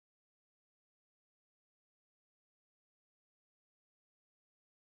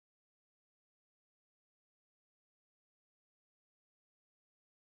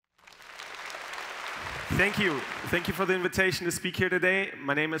Thank you. Thank you for the invitation to speak here today.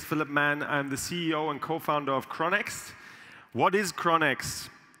 My name is Philipp. I'm the CEO and co-founder of Chronext. What is Chronext?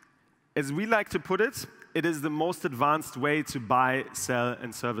 As we like to put it, it is the most advanced way to buy, sell,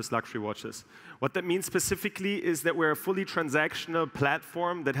 and service luxury watches. What that means specifically is that we're a fully transactional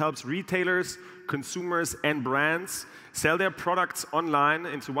platform that helps retailers, consumers, and brands sell their products online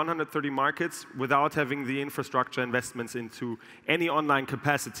into 130 markets without having the infrastructure investments into any online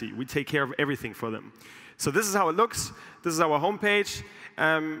capacity. We take care of everything for them. So this is how it looks. This is our homepage.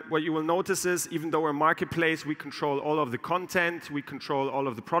 What you will notice is, even though we're a marketplace, we control all of the content, we control all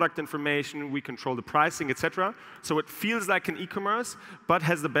of the product information, we control the pricing, etc. So it feels like an e-commerce, but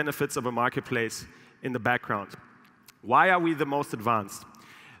has the benefits of a marketplace in the background. Why are we the most advanced?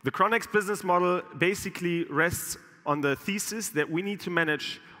 The Chronext business model basically rests on the thesis that we need to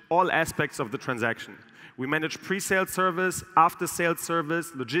manage all aspects of the transaction. We manage pre-sale service, after-sale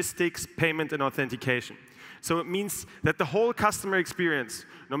service, logistics, payment, and authentication. So it means that the whole customer experience,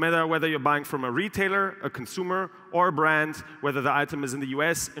 no matter whether you're buying from a retailer, a consumer, or a brand, whether the item is in the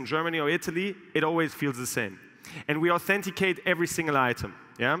US, in Germany, or Italy, it always feels the same. And we authenticate every single item.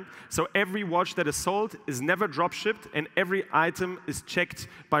 Yeah? So every watch that is sold is never drop-shipped, and every item is checked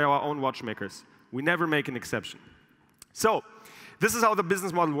by our own watchmakers. We never make an exception. So this is how the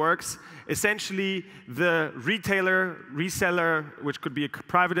business model works. Essentially, the retailer, reseller, which could be a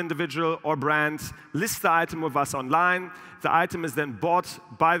private individual or brand, lists the item with us online. The item is then bought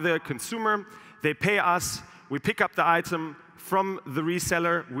by the consumer. They pay us. We pick up the item from the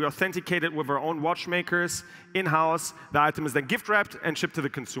reseller. We authenticate it with our own watchmakers in-house. The item is then gift-wrapped and shipped to the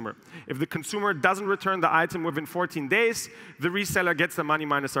consumer. If the consumer doesn't return the item within 14 days, the reseller gets the money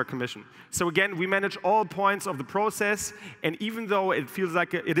minus our commission. So again, we manage all points of the process, and even though it feels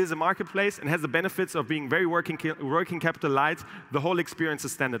like it is a marketplace and has the benefits of being very working capital light, the whole experience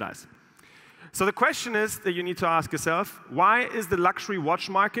is standardized. So the question is that you need to ask yourself, why is the luxury watch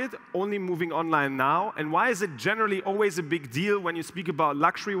market only moving online now? And why is it generally always a big deal when you speak about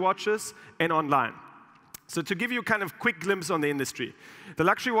luxury watches and online? So to give you a kind of quick glimpse on the industry, the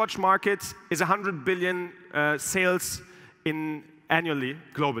luxury watch market is 100 billion sales annually,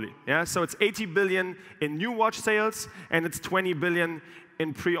 globally. Yeah? So it's 80 billion in new watch sales, and it's 20 billion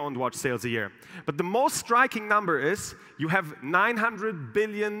in pre-owned watch sales a year. But the most striking number is you have $900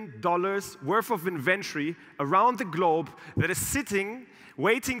 billion worth of inventory around the globe that is sitting,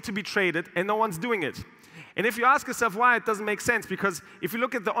 waiting to be traded, and no one's doing it. And if you ask yourself why, it doesn't make sense, because if you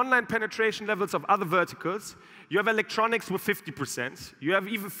look at the online penetration levels of other verticals, you have electronics with 50%, you have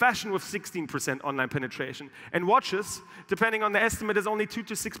even fashion with 16% online penetration, and watches, depending on the estimate, is only 2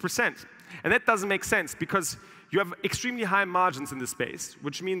 to 6%. And that doesn't make sense, because you have extremely high margins in this space,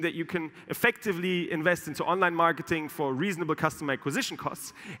 which mean that you can effectively invest into online marketing for reasonable customer acquisition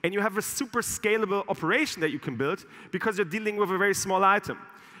costs, and you have a super scalable operation that you can build because you're dealing with a very small item.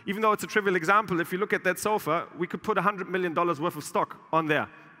 Even though it's a trivial example, if you look at that sofa, we could put $100 million worth of stock on there.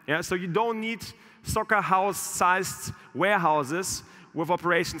 Yeah? So you don't need soccer house-sized warehouses with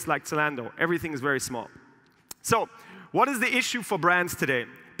operations like Zalando. Everything is very small. So what is the issue for brands today?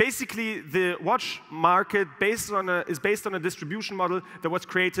 Basically, the watch market is based on a distribution model that was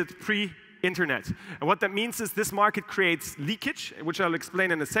created pre-internet. And what that means is this market creates leakage, which I'll explain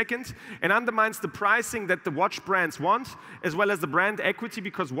in a second, and undermines the pricing that the watch brands want, as well as the brand equity,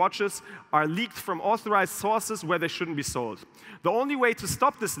 because watches are leaked from authorized sources where they shouldn't be sold. The only way to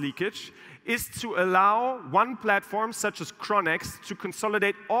stop this leakage is to allow one platform, such as Chronext, to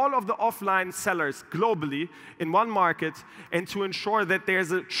consolidate all of the offline sellers globally in one market and to ensure that there's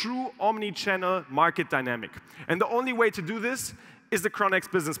a true omni-channel market dynamic. And the only way to do this is the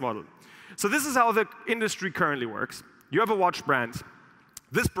Chronext business model. So this is how the industry currently works. You have a watch brand.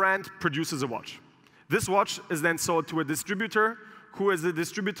 This brand produces a watch. This watch is then sold to a distributor who is a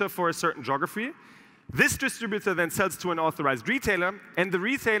distributor for a certain geography. This distributor then sells to an authorized retailer, and the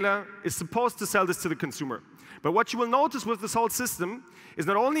retailer is supposed to sell this to the consumer. But what you will notice with this whole system is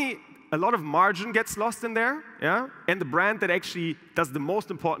not only a lot of margin gets lost in there, yeah, and the brand that actually does the most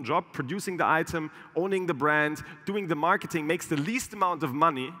important job, producing the item, owning the brand, doing the marketing, makes the least amount of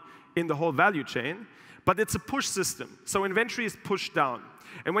money in the whole value chain, but it's a push system. So inventory is pushed down.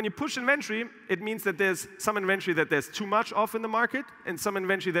 And when you push inventory, it means that there's some inventory that there's too much of in the market and some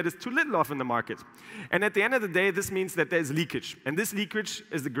inventory that is too little of in the market. And at the end of the day, this means that there's leakage. And this leakage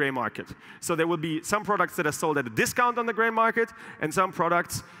is the gray market. So there will be some products that are sold at a discount on the gray market and some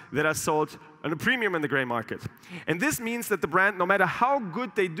products that are sold on a premium in the gray market. And this means that the brand, no matter how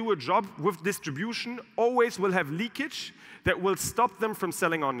good they do a job with distribution, always will have leakage that will stop them from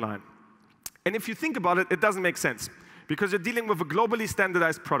selling online. And if you think about it, it doesn't make sense, because you're dealing with a globally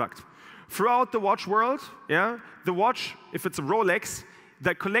standardized product. Throughout the watch world, yeah, the watch, if it's a Rolex,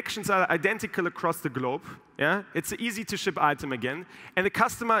 the collections are identical across the globe. Yeah? It's an easy-to-ship item again. And the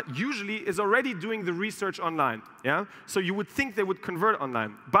customer usually is already doing the research online. Yeah? So you would think they would convert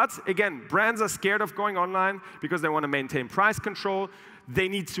online. But again, brands are scared of going online because they want to maintain price control. They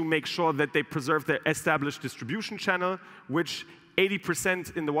need to make sure that they preserve their established distribution channel, which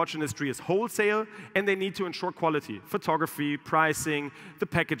 80% in the watch industry is wholesale, and they need to ensure quality, photography, pricing, the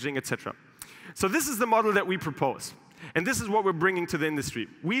packaging, etc. So this is the model that we propose. And this is what we're bringing to the industry.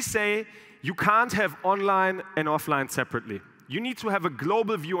 We say you can't have online and offline separately. You need to have a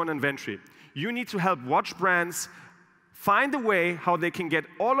global view on inventory. You need to help watch brands find a way how they can get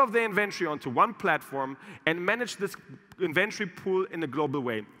all of their inventory onto one platform and manage this inventory pool in a global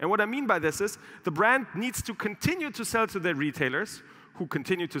way. And what I mean by this is the brand needs to continue to sell to their retailers, who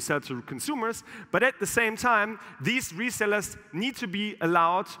continue to sell to consumers, but at the same time, these resellers need to be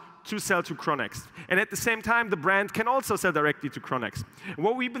allowed to sell to Chronext. And at the same time, the brand can also sell directly to Chronext. And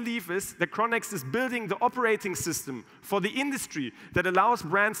what we believe is that Chronext is building the operating system for the industry that allows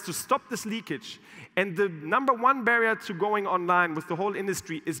brands to stop this leakage. And the #1 barrier to going online with the whole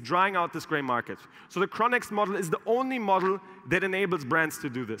industry is drying out this gray market. So the Chronext model is the only model that enables brands to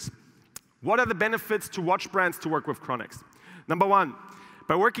do this. What are the benefits to watch brands to work with Chronext? #1,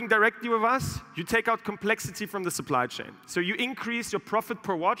 by working directly with us, you take out complexity from the supply chain. So you increase your profit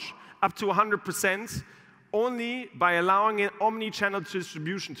per watch up to 100% only by allowing an omni-channel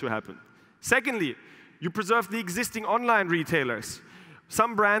distribution to happen. Secondly, you preserve the existing online retailers.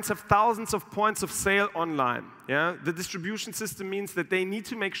 Some brands have thousands of points of sale online. Yeah? The distribution system means that they need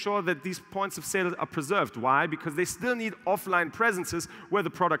to make sure that these points of sale are preserved. Why? Because they still need offline presences where the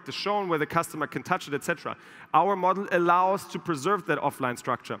product is shown, where the customer can touch it, etc. Our model allows to preserve that offline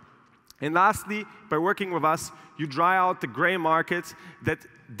structure. And lastly, by working with us, you dry out the gray market that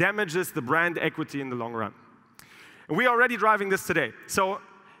damages the brand equity in the long run. And we are already driving this today. So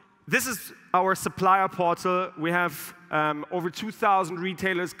this is our supplier portal. We have over 2,000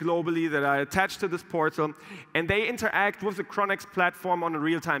 retailers globally that are attached to this portal, and they interact with the Chronext platform on a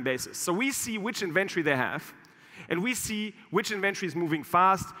real-time basis. So we see which inventory they have, and we see which inventory is moving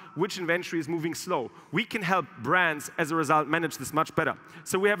fast, which inventory is moving slow. We can help brands, as a result, manage this much better.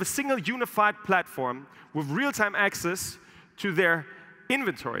 So we have a single unified platform with real-time access to their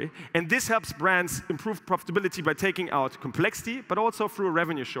inventory, and this helps brands improve profitability by taking out complexity, but also through a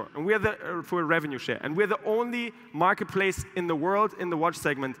revenue share. And we're the only marketplace in the world in the watch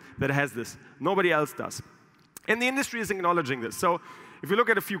segment that has this. Nobody else does. And the industry is acknowledging this. So if you look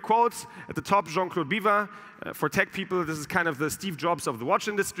at a few quotes, at the top, Jean-Claude Biver, for tech people, this is kind of the Steve Jobs of the watch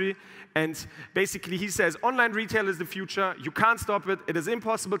industry. And basically, he says, online retail is the future. You can't stop it. It is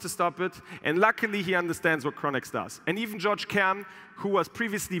impossible to stop it. And luckily, he understands what Chronext does. And even George Kern, who was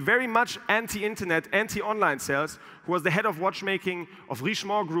previously very much anti-internet, anti-online sales, who was the head of watchmaking of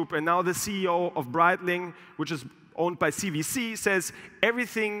Richemont Group and now the CEO of Breitling, which is owned by CVC, says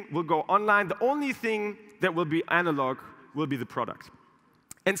everything will go online. The only thing that will be analog will be the product.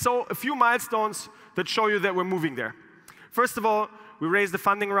 And so a few milestones that show you that we're moving there. First of all, we raised a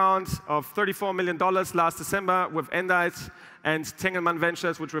funding round of $34 million last December with Endite and Tengelmann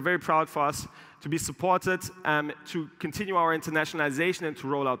Ventures, which we're very proud for us to be supported to continue our internationalization and to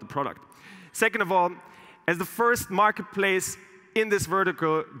roll out the product. Second of all, as the first marketplace in this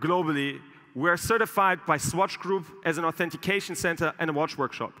vertical globally, we're certified by Swatch Group as an authentication center and a watch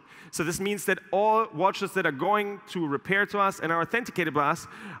workshop. So this means that all watches that are going to repair to us and are authenticated by us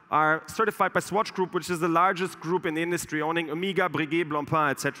are certified by Swatch Group, which is the largest group in the industry, owning Omega, Breguet,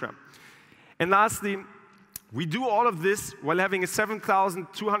 Blancpain, etc. And lastly, we do all of this while having a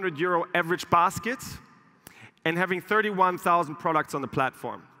 7,200 euro average basket and having 31,000 products on the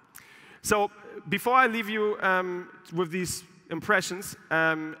platform. So before I leave you with these impressions,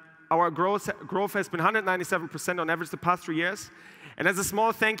 our growth has been 197% on average the past 3 years. And as a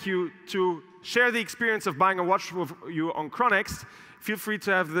small thank you to share the experience of buying a watch with you on Chronext, feel free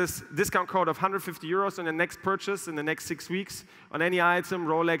to have this discount code of 150 euros on your next purchase in the next 6 weeks on any item,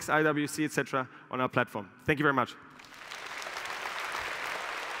 Rolex, IWC, etc. on our platform. Thank you very much.